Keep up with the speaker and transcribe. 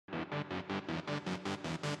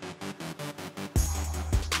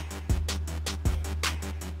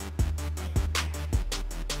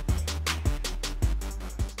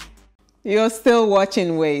You're still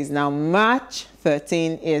watching Ways. Now, March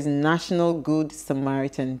 13 is National Good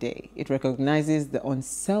Samaritan Day. It recognizes the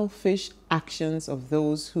unselfish actions of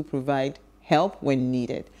those who provide help when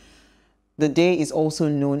needed. The day is also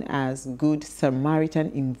known as Good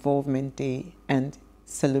Samaritan Involvement Day and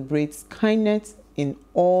celebrates kindness in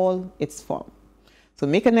all its forms. So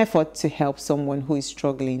make an effort to help someone who is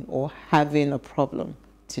struggling or having a problem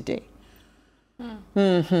today.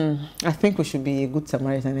 I think we should be a good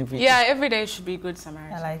Samaritan every day. Yeah, every day should be good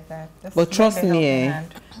Samaritan. I like that. But trust me,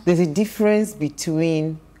 there's a difference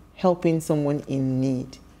between helping someone in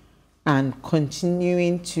need and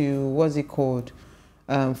continuing to,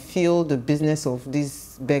 feel the business of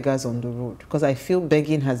these beggars on the road. Because I feel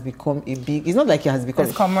begging has become a big, it's not like it has become.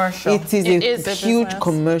 It's commercial. It is a huge business.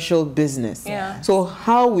 Commercial business. Yeah. So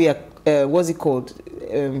how we are,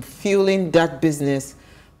 fueling that business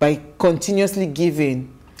by continuously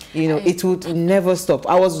giving, it would never stop.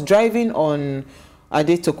 I was driving on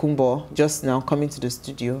Ade Tokumbo just now, coming to the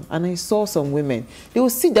studio, and I saw some women. They will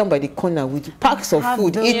sit down by the corner with packs of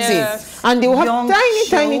food, eating, and they will have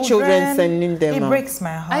tiny children sending them out. It breaks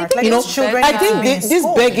my heart. I think, I think this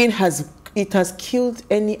begging has killed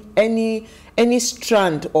any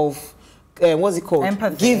strand of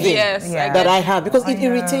empathy. Giving that I have, because it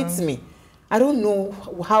irritates me. I don't know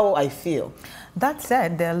how I feel. That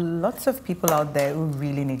said, there are lots of people out there who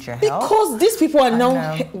really need your help. Because these people are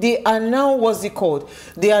now, they are now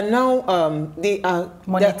They are now,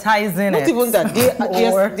 monetizing it. Not even that.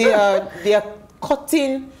 They are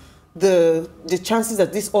cutting the chances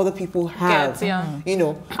that these other people have.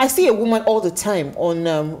 I see a woman all the time on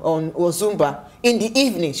Zumba in the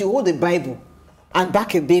evening. She hold the Bible and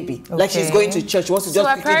back a baby like she's going to church. She wants to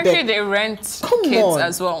just apparently they rent kids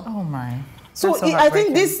as well. Oh my. So I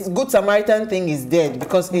think this Good Samaritan thing is dead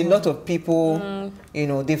because a lot of people,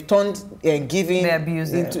 they've turned giving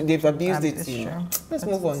into, they've abused it. Let's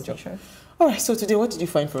move on, Joe. All right, so today, what did you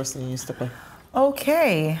find for us in the newspaper?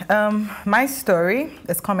 Okay, my story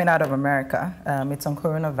is coming out of America. It's on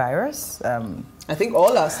coronavirus. I think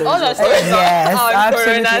all our stories. Yes,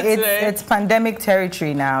 absolutely. It's pandemic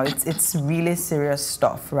territory now. It's really serious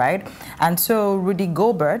stuff, right? And so Rudy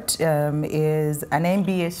Gobert is an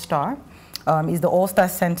NBA star. He's the All-Star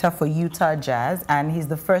Center for Utah Jazz, and he's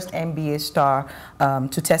the first NBA star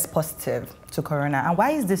to test positive to corona. And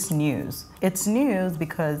why is this news? It's news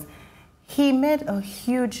because he made a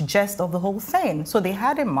huge jest of the whole thing. So they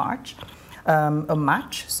had a match.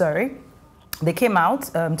 They came out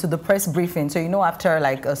to the press briefing. So, after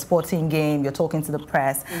like a sporting game, you're talking to the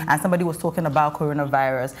press, and somebody was talking about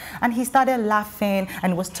coronavirus. And he started laughing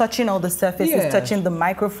and was touching all the surfaces, touching the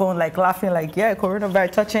microphone, like laughing, like, yeah,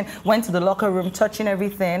 coronavirus, touching, went to the locker room, touching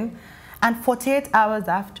everything. And 48 hours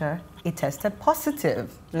after, it tested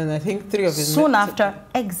positive. And I think 3 of his... Soon after,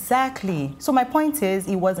 exactly. So my point is,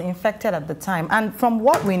 he was infected at the time. And from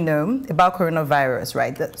what we know about coronavirus,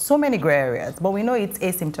 right, so many gray areas, but we know it's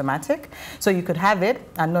asymptomatic. So you could have it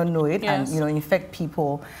and not know it and, infect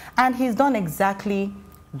people. And he's done exactly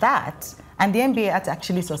that. And the NBA had to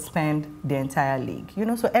actually suspend the entire league.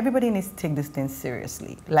 So everybody needs to take this thing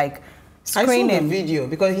seriously. Like, screening. I saw the video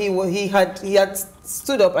because he had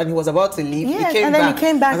stood up and he was about to leave. Yes, and then he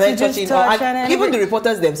came back to just touch. And even the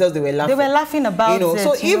reporters themselves, they were laughing. They were laughing about it.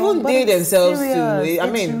 So even they themselves too. I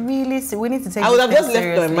mean, really, we need to take. I would have just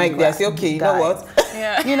left my mic there. Say, okay, you know what?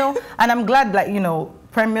 Yeah. And I'm glad, like,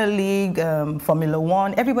 Premier League, Formula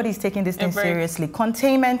One, everybody's taking this thing seriously.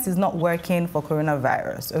 Containment is not working for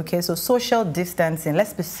coronavirus, okay? So social distancing,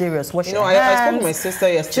 let's be serious. Wash your hands. I spoke to my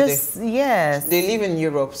sister yesterday. Yes. They live in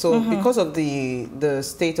Europe. So because of the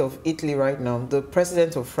state of Italy right now, the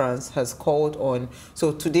president of France has called on,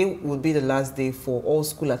 so today will be the last day for all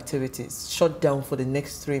school activities, shut down for the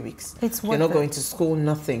next 3 weeks. You're not going to school,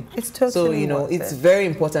 nothing. It's totally it's very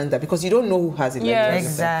important that, because you don't know who has it. Yes.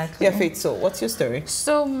 Exactly. Yeah, Faith, so what's your story?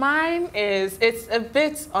 So mine is, it's a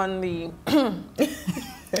bit on the,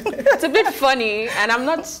 it's a bit funny, and I'm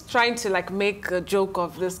not trying to like make a joke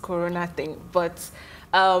of this corona thing, but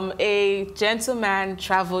a gentleman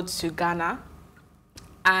traveled to Ghana,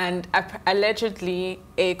 and allegedly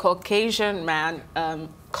a Caucasian man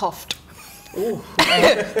coughed.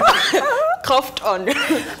 Coughed on.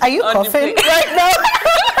 Are you coughing right now?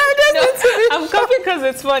 No, I'm coughing because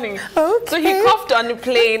it's funny. Okay. So he coughed on the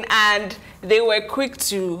plane, and they were quick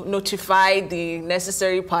to notify the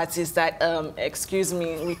necessary parties that, excuse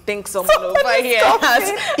me, we think someone over here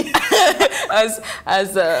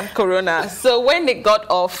has corona. So when they got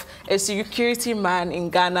off, a security man in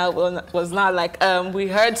Ghana was now like, we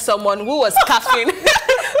heard someone who was coughing,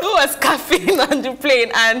 on the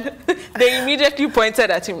plane, and they immediately pointed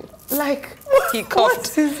at him. Like, He coughed.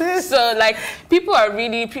 What is this? So like people are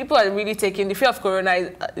really taking the fear of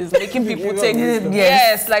corona is making people take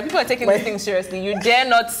yes, like people are taking this thing seriously. You dare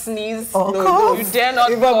not sneeze. No, you dare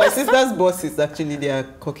not. Even my sister's bosses actually, they are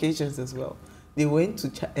Caucasians as well. They went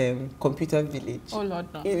to Computer Village. Oh Lord,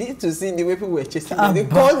 no. You need to see the way people were chasing them. They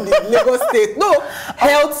called the Lagos State. No,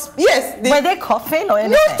 health. Yes. Were they coughing or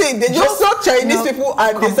anything? Nothing. They just saw Chinese people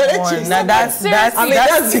and they started chasing them.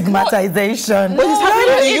 That's stigmatization. But it's happening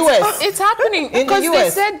in the US. It's happening in because the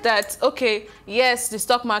US. they said that, okay, yes, the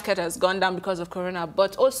stock market has gone down because of corona,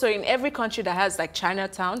 but also in every country that has like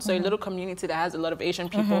Chinatown, so a little community that has a lot of Asian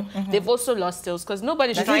people, they've also lost sales because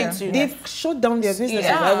nobody's trying to. They've shut down their businesses.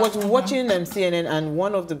 Yeah. I was watching CNN, and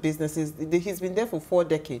one of the businesses, he's been there for 4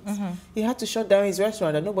 decades. He had to shut down his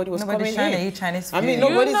restaurant and nobody was coming trying in. to eat Chinese food. I mean,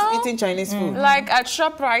 nobody's eating Chinese food. Like at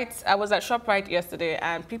ShopRite, I was at ShopRite yesterday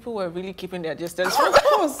and people were really keeping their distance. Of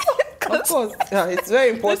course. Of course. Yeah, it's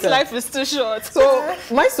very important. This life is too short. So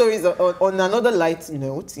my story is on another light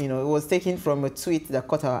note. You know, it was taken from a tweet that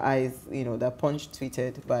caught our eyes, you know, that Punch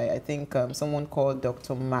tweeted by, I think, someone called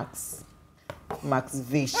Dr. Max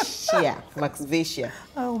Vashia.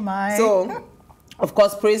 Oh my. So, of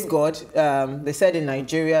course, praise God. They said in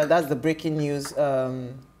Nigeria, that's the breaking news.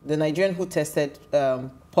 The Nigerian who tested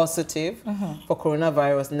positive for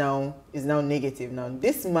coronavirus is now negative. Now,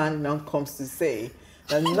 this man now comes to say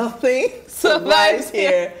that nothing survives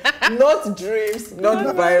here. Not dreams,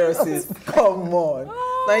 not viruses. Come on.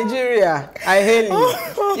 Nigeria, I hail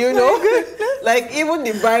you. You know, like even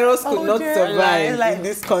the virus could not survive in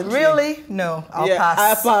this country. Really? No, I'll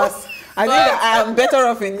pass. I'll pass. I think I am better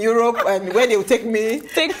off in Europe and where they will take me.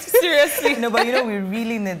 Take seriously. No, but you know, we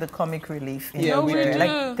really need the comic relief. Yeah, we do.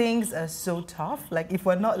 Like things are so tough. Like if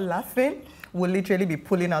we're not laughing, we'll literally be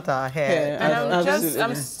pulling out our hair. And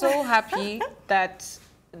I'm so happy that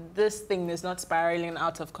this thing is not spiraling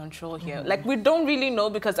out of control here. Like we don't really know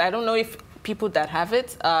because I don't know if people that have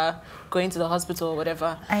it are going to the hospital or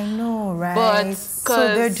whatever. I know, right? But so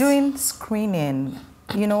they're doing screening.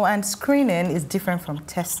 You know, and screening is different from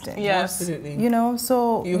testing. Yes, absolutely. You know,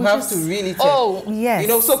 so you have to really test. Oh, yes. You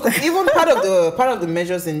know, so even part of the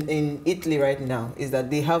measures in Italy right now is that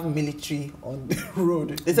they have military on the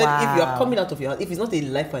road. They said if you are coming out of your house, if it's not a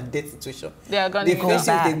life and death situation, they are going to go face you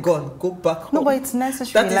back. with a gun, go back home. No, but it's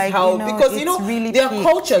necessary. That is how, because you know really their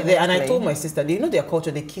culture there, and I Italy. told my sister, you know their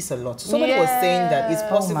culture, they kiss a lot. So somebody was saying that it's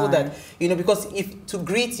possible that, you know, because if to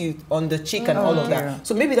greet you on the cheek and all of that,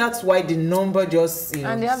 so maybe that's why the number just, you know,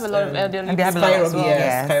 and they have a lot of and they have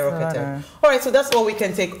skyrocketed. All right, so that's all we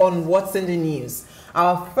can take on What's in the News.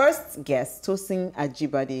 Our first guest, Tosin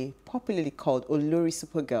Ajibade, popularly called Olori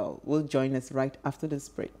Supergirl, will join us right after this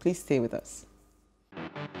break. Please stay with us.